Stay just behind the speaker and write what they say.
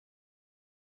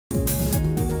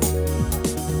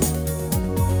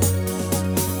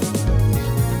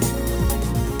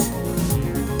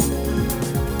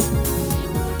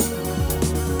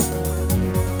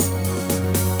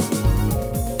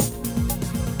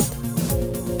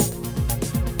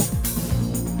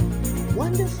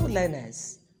Beautiful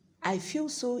learners, I feel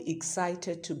so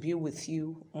excited to be with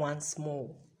you once more.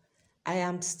 I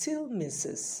am still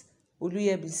Mrs.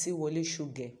 Oluyebisi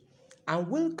Wole-Shuge and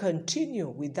will continue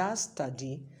with our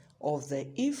study of the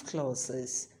if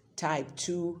clauses type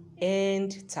 2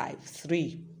 and type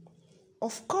 3.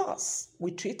 Of course, we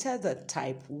treated the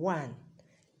type 1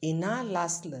 in our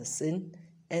last lesson,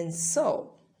 and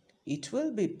so it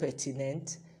will be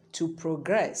pertinent to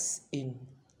progress in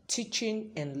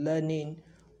teaching and learning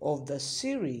of the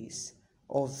series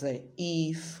of the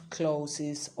if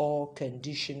clauses or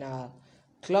conditional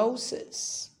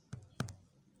clauses.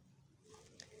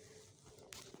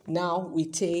 Now we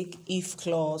take if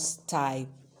clause type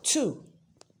 2.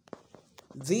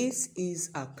 This is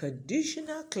a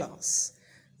conditional clause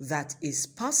that is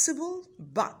possible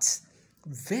but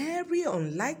very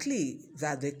unlikely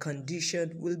that the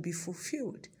condition will be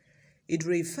fulfilled. It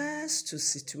refers to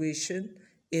situation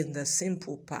in the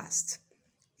simple past.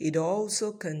 It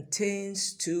also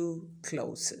contains two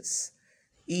clauses,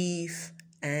 if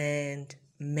and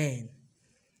when.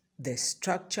 The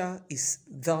structure is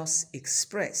thus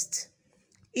expressed: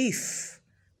 if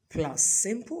plus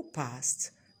simple past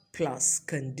plus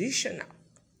conditional,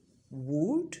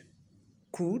 would,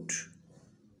 could,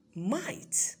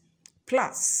 might,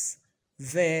 plus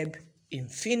verb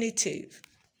infinitive.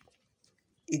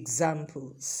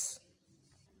 Examples.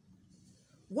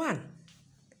 1.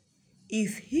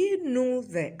 If he knew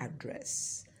the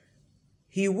address,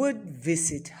 he would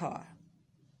visit her.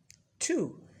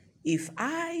 2. If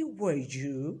I were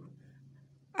you,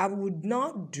 I would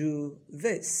not do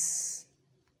this.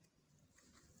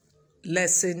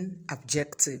 Lesson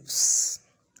objectives.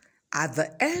 At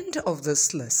the end of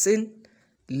this lesson,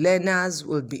 learners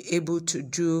will be able to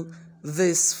do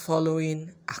these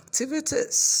following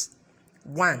activities.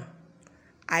 1.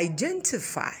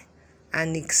 Identify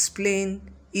and explain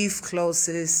if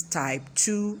clauses type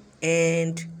 2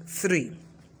 and 3.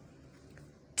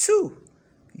 2.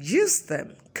 Use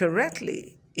them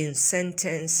correctly in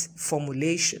sentence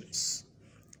formulations.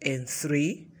 And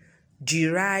 3.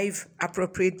 Derive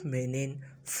appropriate meaning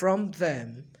from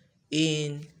them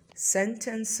in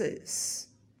sentences.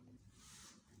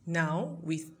 Now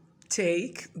we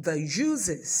take the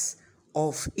uses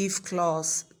of if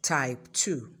clause type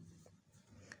 2.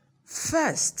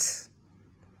 First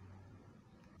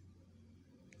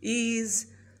is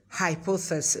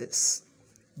hypothesis.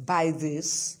 By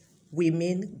this, we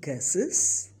mean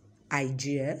guesses,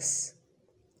 ideas,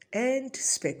 and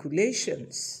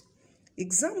speculations.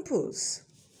 Examples.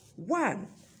 1.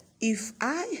 If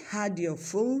I had your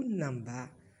phone number,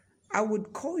 I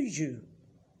would call you.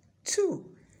 2.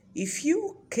 If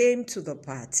you came to the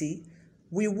party,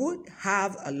 we would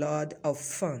have a lot of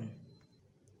fun.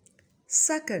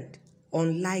 Second,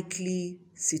 unlikely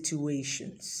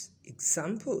situations.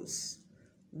 Examples.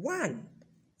 1.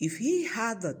 If he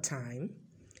had the time,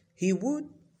 he would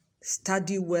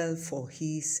study well for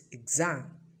his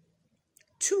exam.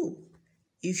 2.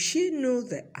 If she knew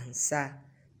the answer,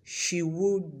 she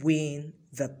would win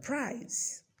the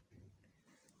prize.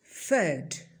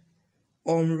 Third,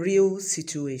 unreal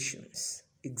situations.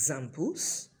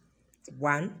 Examples.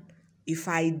 1. If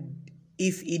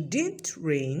it didn't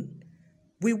rain,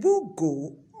 we would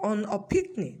go on a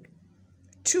picnic.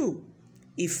 2.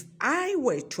 If I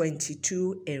were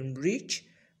 22 and rich,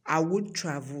 I would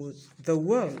travel the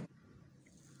world.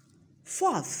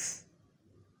 4th,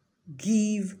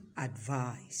 give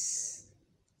advice.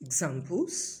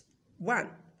 Examples. 1.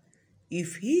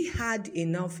 If he had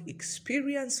enough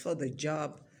experience for the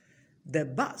job, the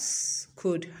boss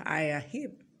could hire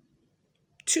him.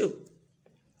 2.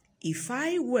 If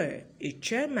I were a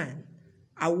chairman,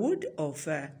 I would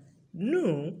offer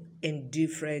new and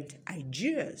different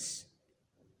ideas.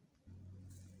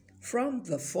 From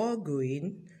the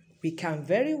foregoing, we can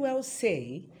very well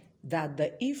say that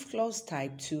the if clause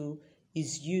type 2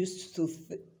 is used to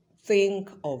think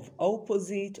of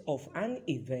opposite of an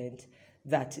event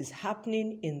that is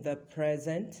happening in the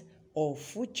present or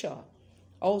future,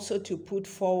 also to put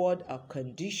forward a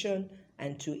condition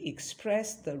and to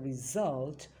express the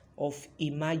result of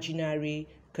imaginary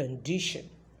condition.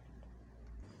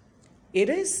 It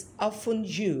is often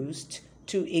used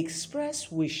to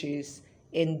express wishes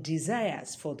and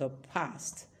desires for the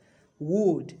past.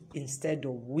 Would instead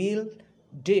of will,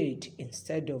 did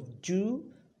instead of do,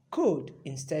 could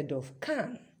instead of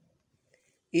can.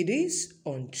 It is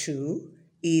untrue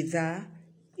either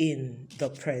in the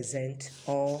present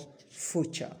or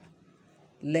future.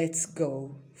 Let's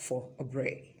go for a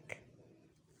break.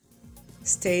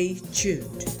 Stay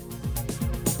tuned.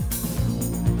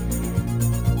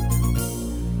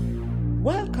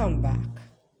 Welcome back.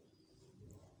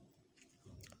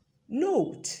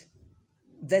 Note,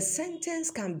 the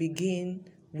sentence can begin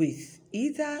with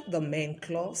either the main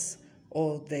clause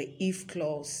or the if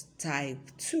clause type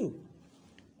 2.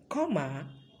 Comma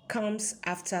comes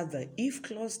after the if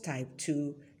clause type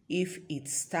 2 if it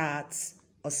starts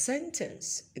a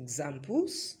sentence.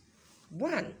 Examples: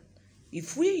 1.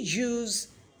 If we use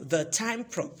the time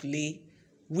properly,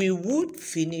 we would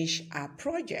finish our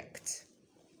project.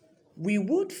 We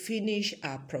would finish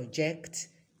our project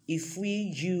if we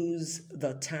use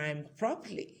the time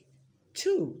properly.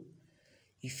 2.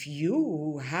 If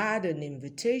you had an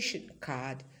invitation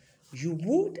card, you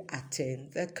would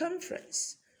attend the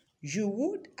conference. You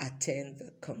would attend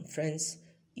the conference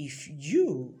if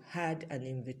you had an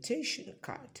invitation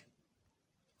card.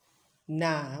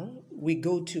 Now we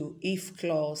go to if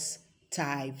clause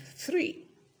type 3.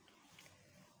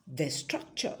 The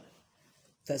structure.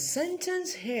 The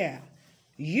sentence here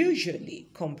usually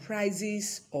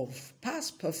comprises of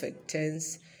past perfect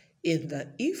tense in the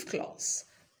if clause,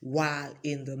 while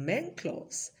in the main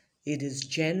clause it is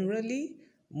generally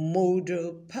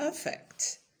modal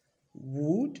perfect,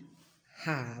 would,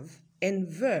 have, and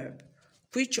verb,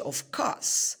 which of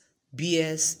course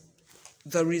bears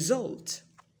the result.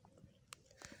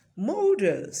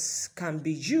 Modals can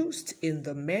be used in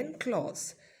the main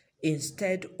clause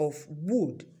instead of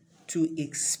would to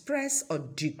express a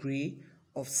degree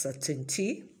of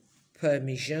certainty,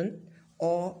 permission,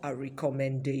 or a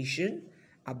recommendation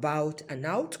about an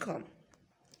outcome.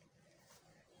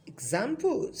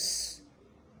 Examples: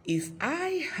 if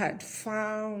I had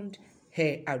found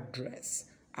her address,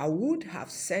 I would have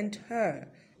sent her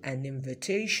an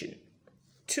invitation.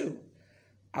 2.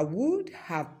 I would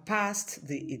have passed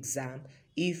the exam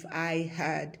if I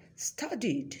had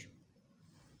studied.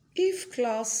 If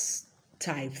clause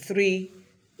type 3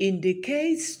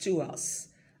 indicates to us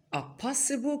a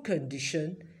possible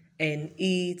condition and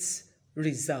its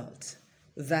result,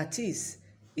 that is,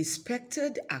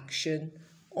 expected action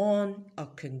on a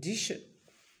condition.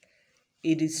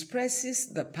 It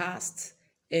expresses the past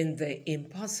and the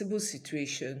impossible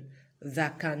situation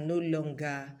that can no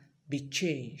longer be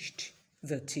changed,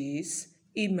 that is,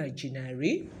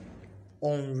 imaginary,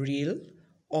 unreal,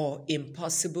 or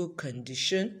impossible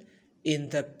condition in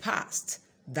the past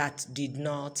that did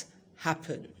not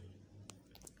happen.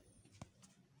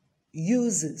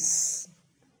 Uses.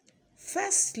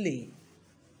 Firstly,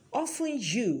 often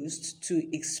used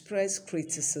to express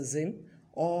criticism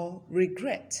or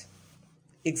regret.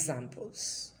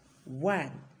 Examples: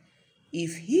 1.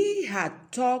 If he had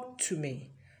talked to me,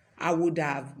 I would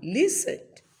have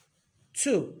listened.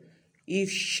 2. If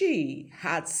she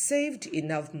had saved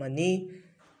enough money,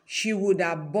 she would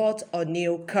have bought a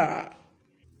new car.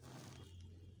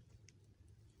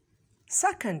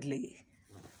 Secondly,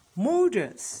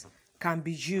 modals can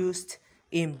be used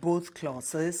in both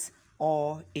clauses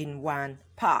or in one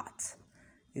part.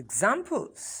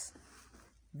 Examples: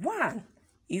 1.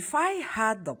 If I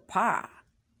had the power,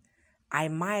 I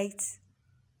might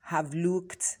have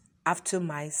looked after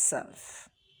myself.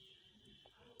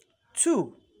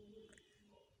 2.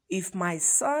 If my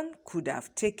son could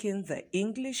have taken the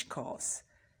English course,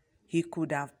 he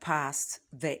could have passed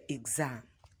the exam.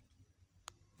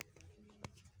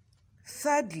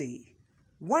 Thirdly,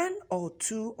 one or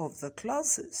two of the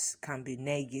clauses can be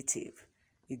negative.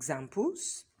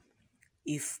 Examples: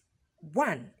 if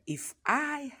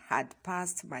I had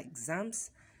passed my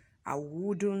exams, I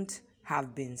wouldn't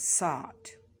have been sad.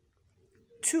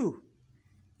 2.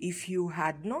 If you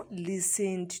had not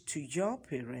listened to your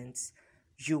parents,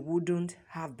 you wouldn't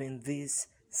have been this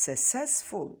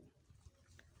successful.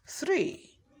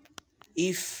 3.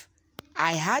 If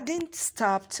I hadn't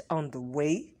stopped on the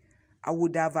way, I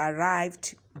would have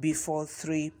arrived before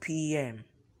 3 p.m.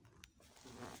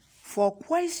 For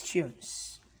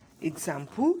questions,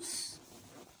 examples: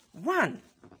 1.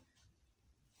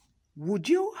 Would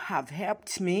you have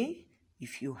helped me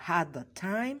if you had the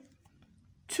time?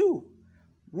 2.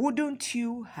 Wouldn't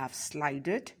you have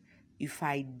slided if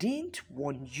I didn't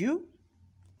warn you?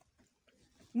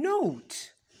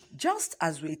 Note, just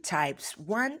as with types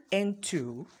 1 and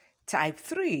 2, type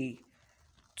 3,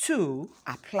 2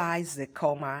 applies the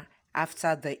comma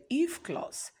after the if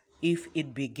clause if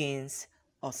it begins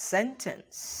a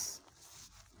sentence.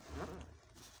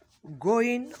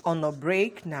 Going on a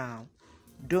break now.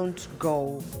 Don't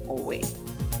go away.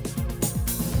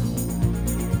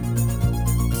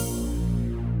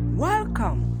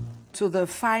 Welcome to the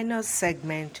final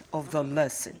segment of the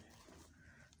lesson.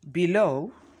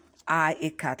 Below are a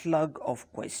catalog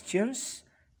of questions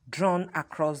drawn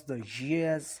across the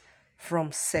years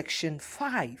from section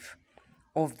 5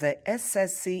 of the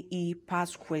SSCE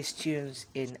past questions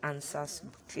and answers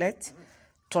booklet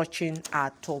touching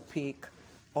our topic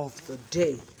of the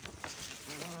day.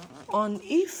 On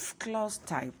if clause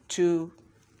type 2,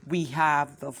 we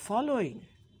have the following.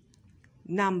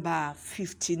 Number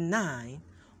 59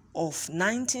 of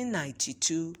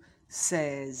 1992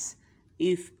 says,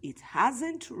 if it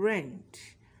hasn't rained,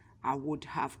 I would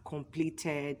have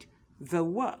completed the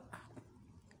work.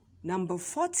 Number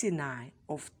 49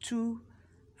 of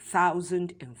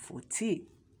 2014,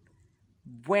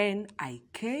 when I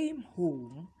came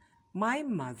home, my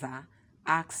mother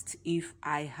asked if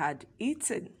I had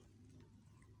eaten.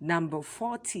 Number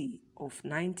 40 of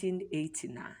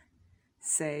 1989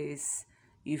 says,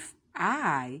 if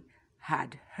I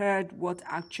had heard what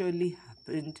actually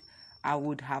happened, I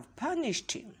would have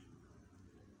punished him.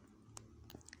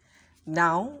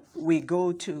 Now we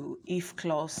go to if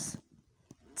clause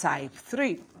type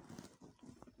 3.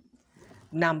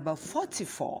 Number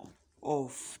 44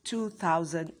 of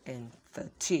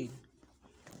 2013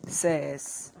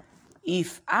 says,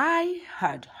 if I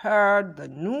had heard the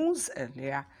news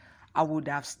earlier, I would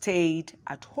have stayed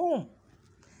at home.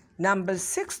 Number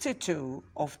 62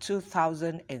 of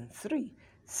 2003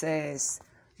 says,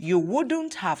 you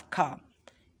wouldn't have come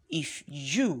if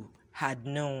you had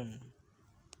known.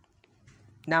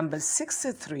 Number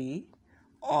 63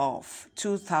 of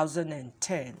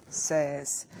 2010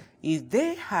 says, if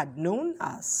they had known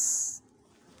us,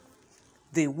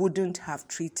 they wouldn't have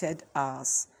treated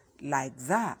us like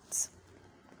that.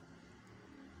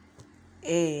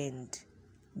 And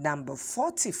number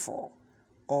 44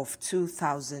 of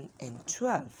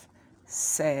 2012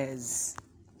 says,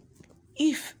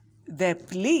 if the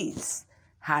police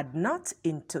had not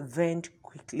intervened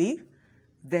quickly,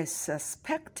 the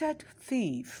suspected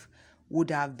thief would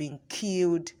have been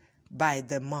killed by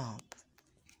the mob.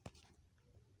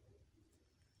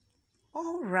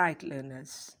 All right,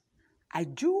 learners, I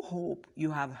do hope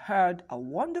you have had a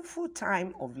wonderful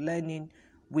time of learning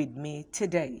with me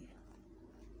today.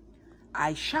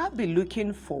 I shall be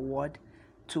looking forward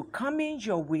to coming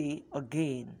your way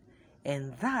again,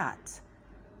 and that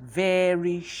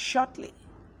very shortly,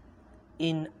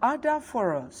 in order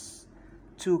for us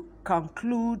to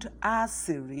conclude our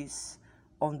series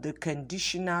on the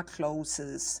conditional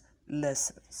clauses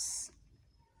lessons.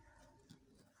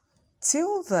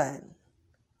 Till then,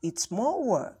 it's more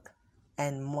work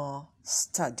and more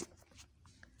study.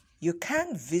 You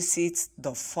can visit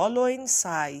the following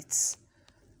sites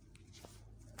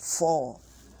for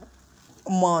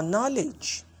more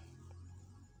knowledge.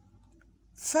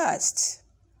 First,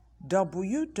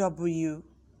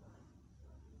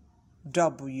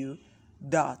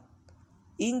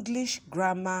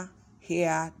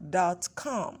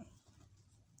 www.englishgrammarhere.com.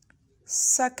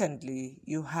 Secondly,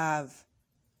 you have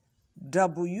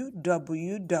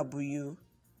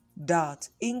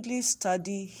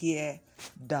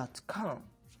www.englishstudyhere.com.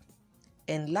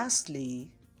 And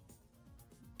lastly,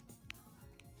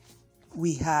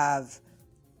 we have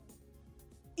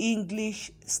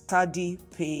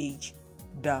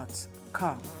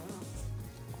englishstudypage.com.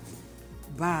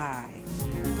 Bye.